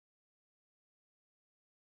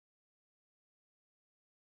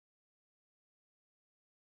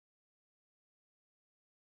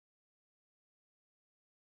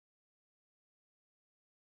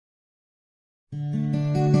The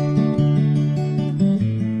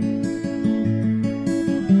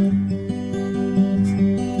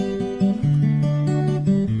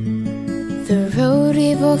road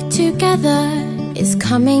we walked together is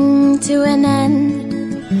coming to an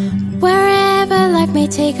end. Wherever life may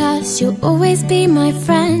take us, you'll always be my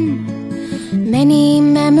friend. Many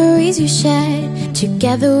memories we shared,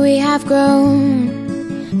 together we have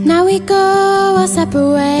grown. Now we go our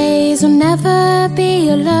separate ways, we'll never be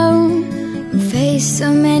alone. We faced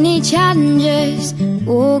so many challenges,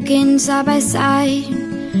 walking side by side.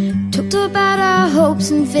 Talked about our hopes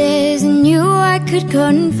and fears, and knew I could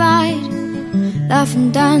confide. Laugh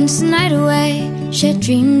and dance the night away, shared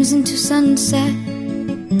dreams into sunset.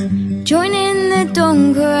 Join in the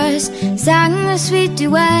dawn chorus, sang the sweet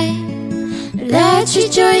duet. Let's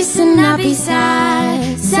rejoice and not be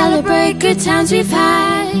sad, celebrate good times we've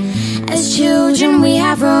had. As children we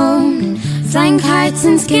have roamed, flying kites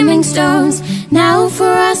and skimming stones. Now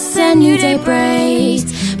for us a new day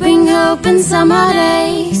breaks, bring hope and some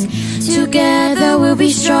heartaches. Together we'll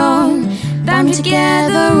be strong, bound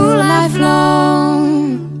together all life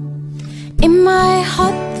long. In my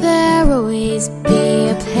heart there'll always be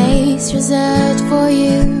a place reserved for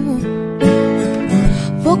you.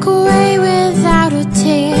 Walk away without a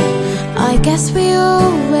tear, I guess we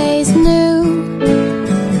always knew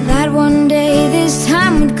that one day this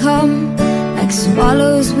time would come, like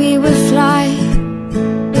swallows we would fly.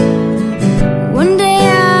 One day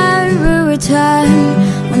I will return,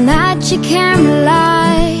 on that you can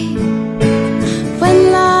rely.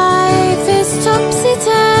 When life is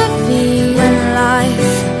topsy-turvy, when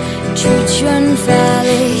life treats you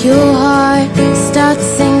unfairly, your heart starts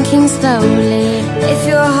sinking slowly. If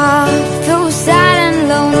your heart feels sad and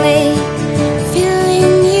lonely,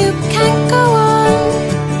 feeling you can't go on,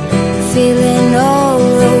 feeling all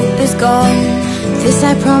hope is gone, this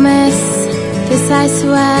I promise, this I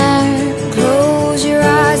swear. Close your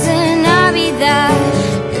eyes and I'll be there.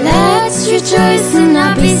 Let's rejoice and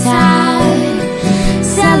not be sad,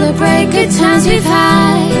 celebrate good times we've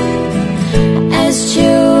had. As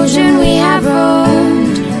children we have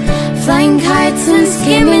roamed, flying kites and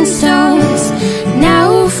skimming stones.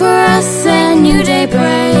 Now for us a new day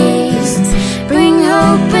breaks, bring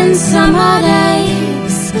hope and some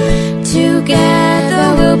heartaches.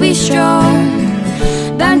 Together we'll be strong,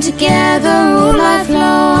 bound together all life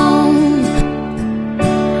long.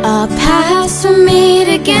 Our paths will meet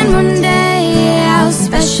again one day, how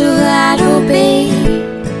special that'll be.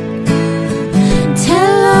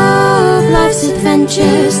 Tell of life's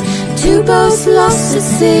adventures to both lost at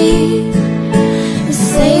sea.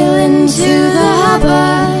 Sail into the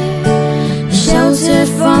harbor, sheltered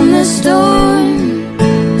from the storm.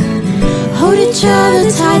 Hold each other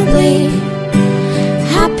tightly,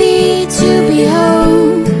 happy to be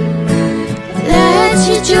home. Let's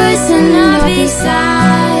rejoice and not be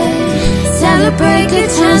sad, celebrate good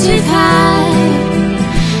times we've had.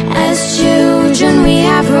 As children we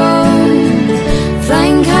have roamed,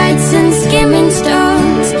 flying kites and skimming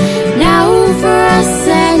stones. Now for us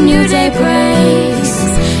a new day breaks,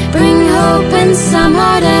 bring hope and some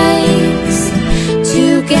heartaches.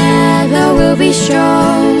 Together we'll be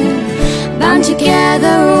strong, bound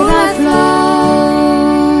together